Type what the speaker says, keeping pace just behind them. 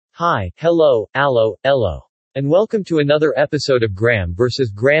Hi, hello, allo, ello. And welcome to another episode of Graham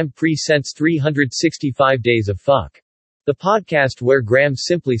vs. Graham Presents 365 Days of Phuck. The podcast where Graham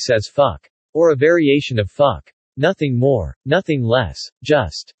simply says fuck. Or a variation of fuck. Nothing more, nothing less,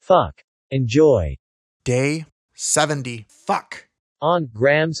 just fuck. Enjoy. Day 70. Fuck. On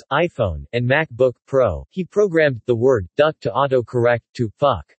Graham's iPhone and MacBook Pro, he programmed the word duck to autocorrect to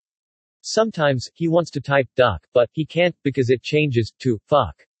fuck. Sometimes, he wants to type duck, but he can't because it changes to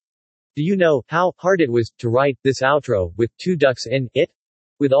fuck. Do you know how hard it was to write this outro with two ducks in it?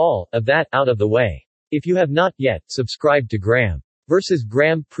 With all of that out of the way. If you have not yet subscribed to Graham vs.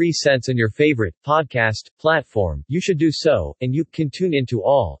 Graham Presents on your favorite podcast platform, you should do so, and you can tune into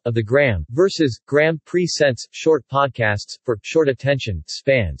all of the Graham vs. Graham Presents short podcasts for short attention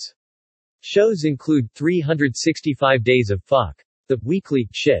spans. Shows include 365 Days of Fuck, The Weekly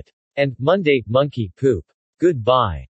Shit, and Monday Monkey Poop. Goodbye.